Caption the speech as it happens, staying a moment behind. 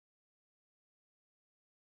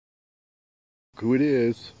who it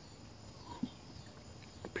is.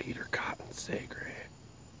 Peter Cotton Cigarette.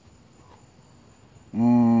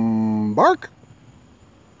 Bark.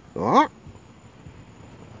 Ah.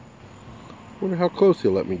 Wonder how close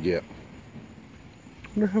he'll let me get.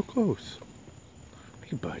 Wonder how close.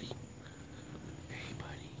 Hey, buddy. Hey,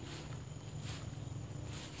 buddy.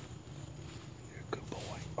 You're a good boy.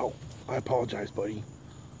 Oh, I apologize, buddy.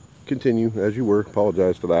 Continue as you were.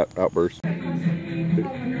 Apologize for that outburst.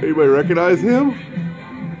 Anybody recognize him?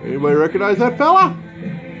 Anybody recognize that fella?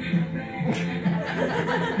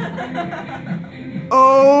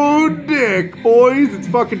 Oh, Dick, boys. It's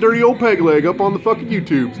fucking dirty old peg leg up on the fucking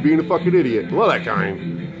YouTubes being a fucking idiot. Love that kind.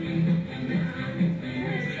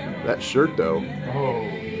 That shirt, though. Oh,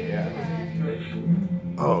 yeah.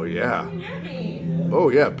 Oh, yeah. Oh,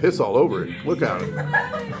 yeah. Piss all over it. Look at it.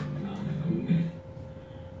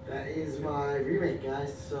 That is my remake,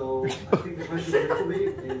 guys. So I think the question will be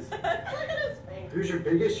is, who's your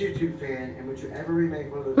biggest YouTube fan, and would you ever remake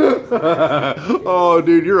one of those? Oh,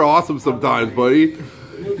 dude, you're awesome sometimes, buddy.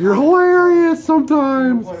 You're hilarious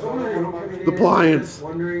sometimes. The Pliants.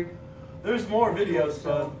 There's more videos,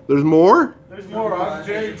 bud. There's more? There's more. I'm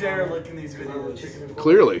very derelict in these videos.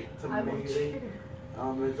 Clearly. Is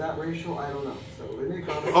that racial? I don't know. So in the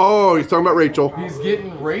comments. Oh, he's talking about Rachel. He's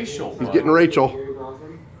getting racial. He's getting Rachel.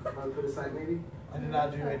 Put aside maybe. I did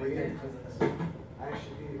not do anything for this.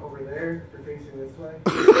 Actually, over there, you're facing this way.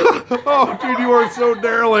 Oh, dude, you are so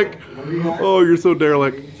derelict. Oh, you're so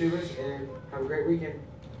derelict. YouTubers, and have a great weekend.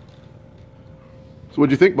 So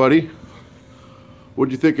what'd you think, buddy?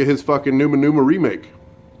 What'd you think of his fucking Numa Numa remake?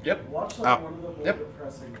 Yep. Watch like Out. one of the Yep.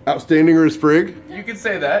 depressing. Outstanding or his frig? You could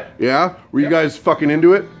say that. Yeah? Were you guys fucking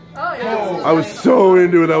into it? Oh, yeah. I was so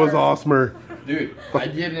into it. That was awesomer. Dude,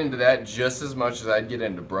 I'd get into that just as much as I'd get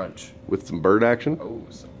into brunch. With some bird action? Oh,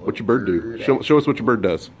 some What's your bird do? Show us what your bird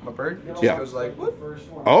does. My bird? It just Yeah. goes like, whoop,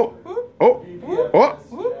 Oh. Oh. Oh. whoop, whoop,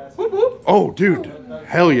 whoop. Oh, dude.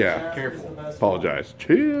 Hell yeah. Careful. Apologize.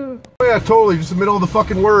 Cheer. Oh, yeah, totally. Just the middle of the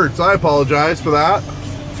fucking words. I apologize for that.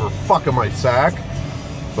 For fucking my sack.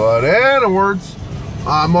 But anyways,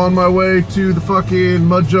 I'm on my way to the fucking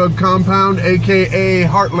Mud Jug Compound, aka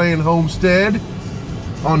Hartland Homestead.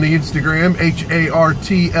 On the Instagram, Hartland,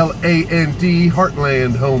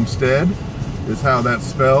 Hartland Homestead is how that's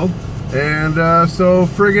spelled. And so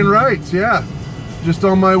friggin' rights, yeah. Just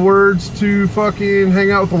on my words to fucking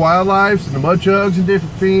hang out with the wildlife and the mud jugs and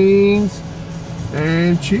different things.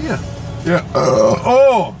 And cheer. Yeah.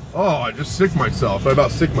 I just sick myself. I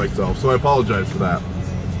about sick myself, so I apologize for that.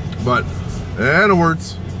 But,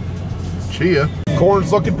 anyways, cheer.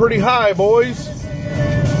 Corn's looking pretty high, boys.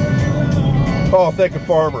 Oh, thank a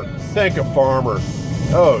farmer. Thank a farmer.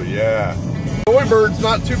 Oh, yeah. Soy bird's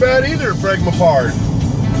not too bad either, beg my pard.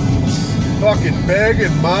 Fucking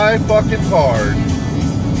begging my fucking pard.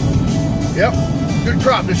 Yep. Good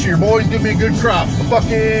crop this year, boys. Give me a good crop.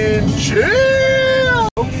 Fucking chill.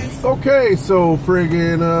 Okay, so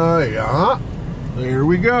friggin', yeah. There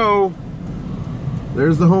we go.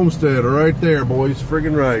 There's the homestead right there, boys.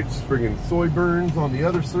 Friggin' rights. Friggin' soy burns on the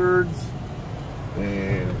other surds.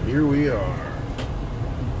 And here we are.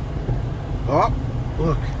 Oh,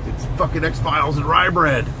 look, it's fucking X-Files and rye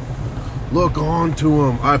bread. Look on to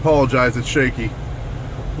them. I apologize, it's shaky.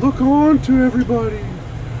 Look on to everybody.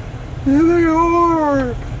 There they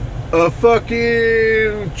are. A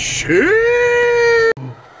fucking chill.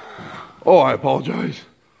 Oh, I apologize.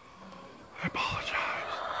 I apologize.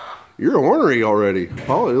 You're ornery already.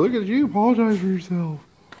 Look at you. Apologize for yourself.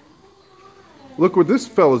 Look what this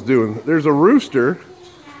fella's doing. There's a rooster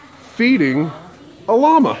feeding a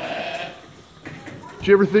llama. Did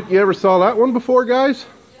you ever think you ever saw that one before, guys?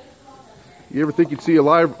 You ever think you'd see a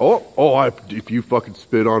live? If you fucking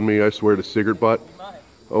spit on me, I swear to cigarette butt.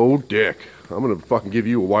 Oh, dick. I'm gonna fucking give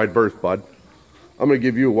you a wide berth, bud. I'm gonna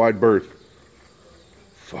give you a wide berth.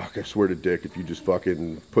 Fuck, I swear to dick, if you just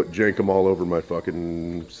fucking put jankum all over my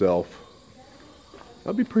fucking self,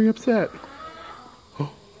 I'd be pretty upset.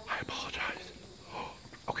 Oh, I apologize.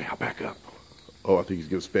 Okay, I'll back up. Oh, I think he's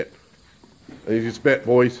gonna spit. I think he's gonna spit,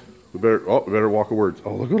 boys. We better walk the words.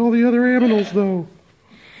 Oh, look at all the other animals, though.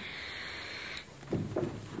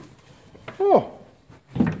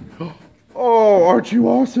 Oh, aren't you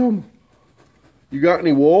awesome? You got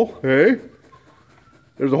any wool? Hey?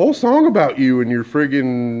 There's a whole song about you and your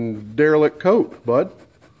friggin' derelict coat, bud.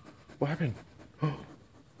 What happened?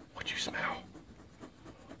 What'd you smell?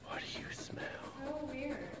 What do you smell? So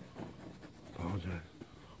weird. Apologize.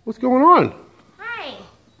 What's going on? Hi.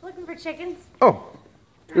 Looking for chickens? Oh,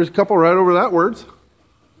 there's a couple right over that words.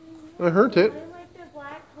 I heard it. I like the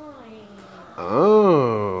black kind.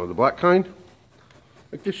 Oh, the black kind?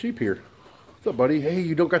 Like this sheep here. What's up, buddy? Hey,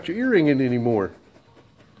 you don't got your earring in anymore.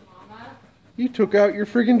 You took out your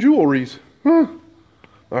friggin' jewelries. Huh?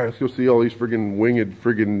 Alright, let's go see all these friggin' winged,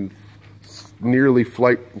 friggin' nearly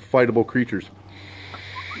fightable creatures.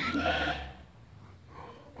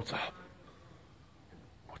 What's up?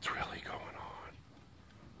 What's really going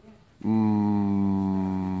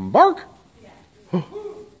on? Bark! Oh,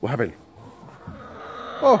 what happened?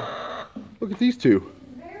 Oh, look at these two.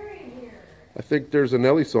 I think there's a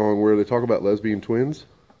Nelly song where they talk about lesbian twins.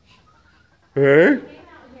 Hey?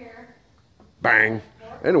 Bang.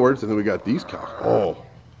 And words, and then we got these cock. Oh,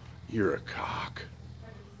 you're a cock.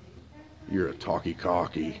 You're a talkie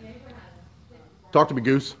cocky. Talk to me,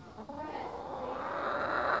 Goose.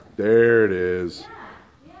 There it is.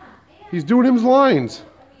 He's doing his lines.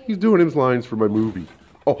 He's doing his lines for my movie.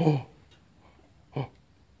 Oh. Oh.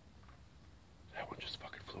 That one just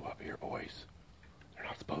fucking flew up here, boys. They're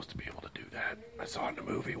not supposed to be able to do that. I saw it in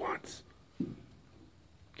the movie once.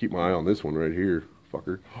 Keep my eye on this one right here,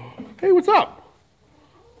 fucker. Hey, what's up?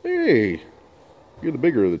 Hey. You're the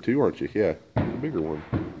bigger of the two, aren't you? Yeah, you're the bigger one.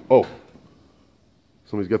 Oh.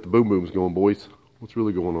 Somebody's got the boom booms going, boys. What's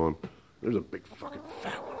really going on? There's a big fucking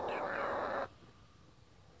fat one down there.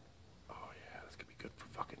 Oh yeah, this could be good for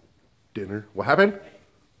fucking dinner. What happened?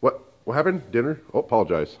 What happened? Dinner? Oh,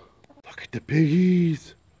 apologize. Look at the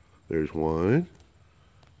piggies. There's one.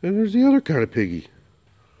 And there's the other kind of piggy.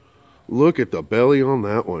 Look at the belly on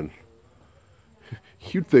that one.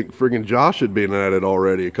 You'd think friggin' Josh had been at it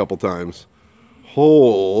already a couple times.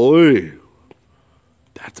 Holy.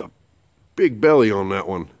 That's a big belly on that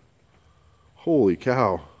one. Holy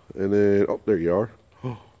cow. And then, oh, there you are.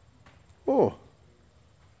 Oh.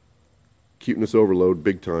 Cuteness overload,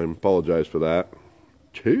 big time. Apologize for that.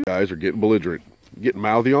 You guys are getting belligerent. Getting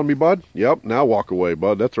mouthy on me, bud? Yep, now walk away,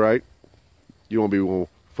 bud. That's right. You want to be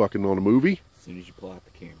fucking on a movie? As soon as you pull out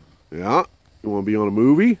the camera. Yeah. You want to be on a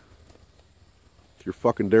movie? With your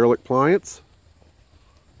fucking derelict clients?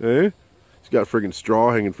 Eh? He's got friggin'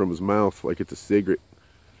 straw hanging from his mouth like it's a cigarette.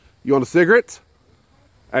 You want a cigarette?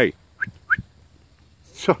 Hey.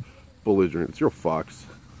 Belligerent. It's your fox.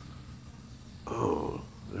 Oh,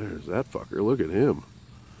 there's that fucker. Look at him.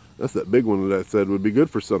 That's that big one that I said would be good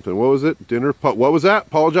for something. What was it? Dinner? What was that?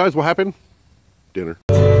 Apologize. What happened? Dinner.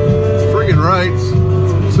 Friggin' rights.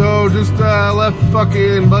 So just left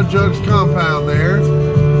fucking Mudjug's compound there.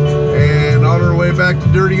 And on our way back to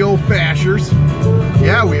dirty old Fashers.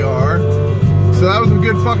 Yeah, we are. So that was a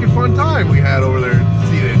good fucking fun time we had over there.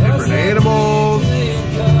 See the different animals,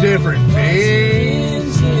 different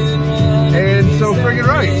things, and so friggin'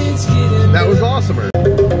 right. That was awesomer.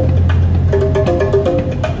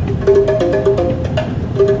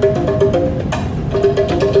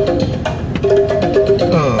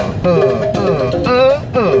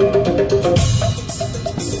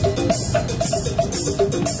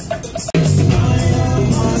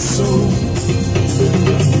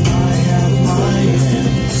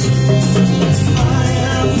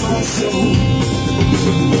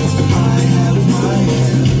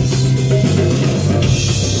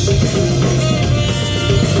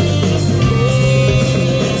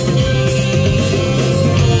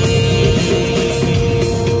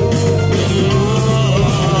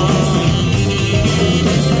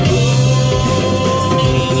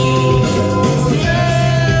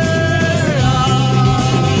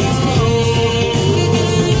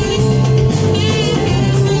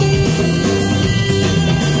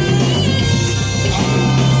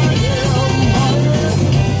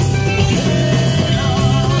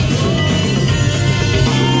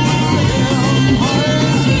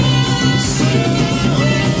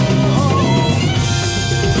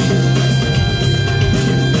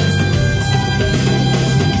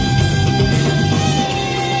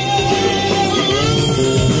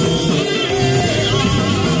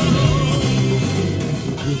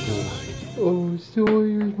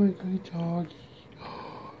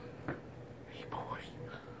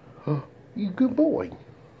 You good boy.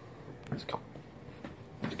 Let's go.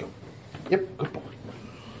 Let's go. Yep, good boy.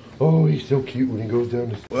 Oh, he's so cute when he goes down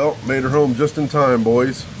this. Well, made her home just in time,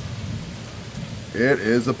 boys. It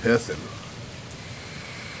is a pissin'.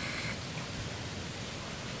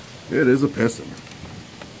 It is a pissin'.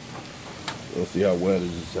 Let's see how wet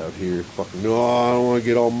is this out here. Fucking no, I don't want to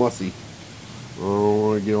get all mussy. I don't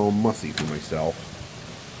want to get all mussy for myself.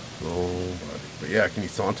 Oh, but yeah, can you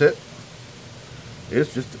saunt it?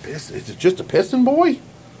 It's just a piss. Is it just a pissin', boy?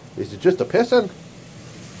 Is it just a pissin'?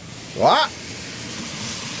 What?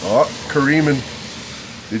 Oh, Kareem.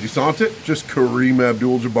 Did you saunt it? Just Kareem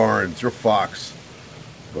Abdul-Jabbar. It's your fox.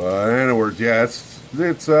 But anyways, yeah, it's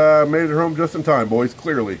made it home just in time, boys.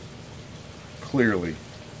 Clearly.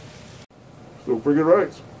 Still friggin'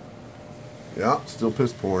 rights. Yeah, still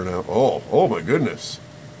piss pouring out. Oh my goodness.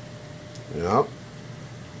 Yeah.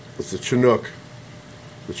 It's the Chinook.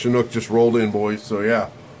 The Chinook just rolled in, boys. So yeah,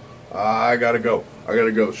 I gotta go.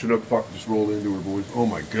 Chinook just rolled into her, boys. Oh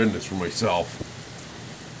my goodness, for myself.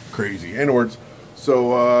 Crazy. Anyways,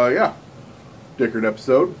 so yeah, Dickard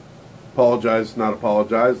episode. Apologize, not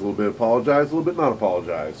apologize. A little bit apologize, a little bit not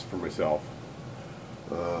apologize for myself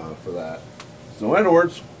for that. So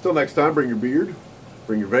anyways, till next time, bring your beard,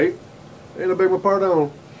 bring your vape, and a big one part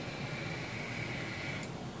on.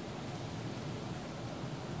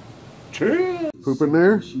 Cheers. Poop in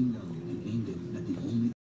there?